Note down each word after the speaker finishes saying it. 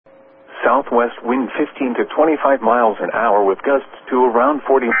southwest wind 15 to 25 miles an hour with gusts to around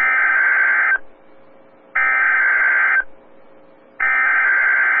 40.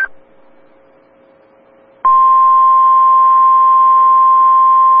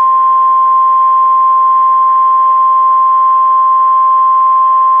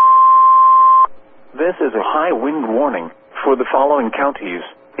 This is a high wind warning for the following counties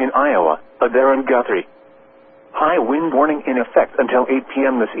in Iowa: Adair and Guthrie. High wind warning in effect until 8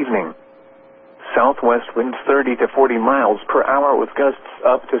 p.m. this evening. Southwest winds 30 to 40 miles per hour with gusts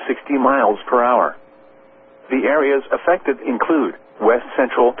up to 60 miles per hour. The areas affected include west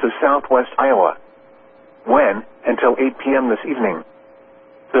central to southwest Iowa. When until 8 p.m. this evening.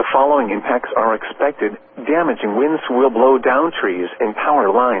 The following impacts are expected. Damaging winds will blow down trees and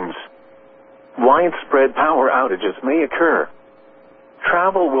power lines. Widespread power outages may occur.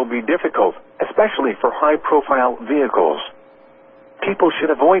 Travel will be difficult, especially for high-profile vehicles. People should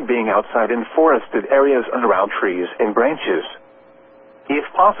avoid being outside in forested areas and around trees and branches. If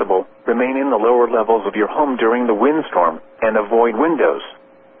possible, remain in the lower levels of your home during the windstorm and avoid windows.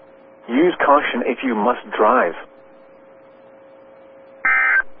 Use caution if you must drive.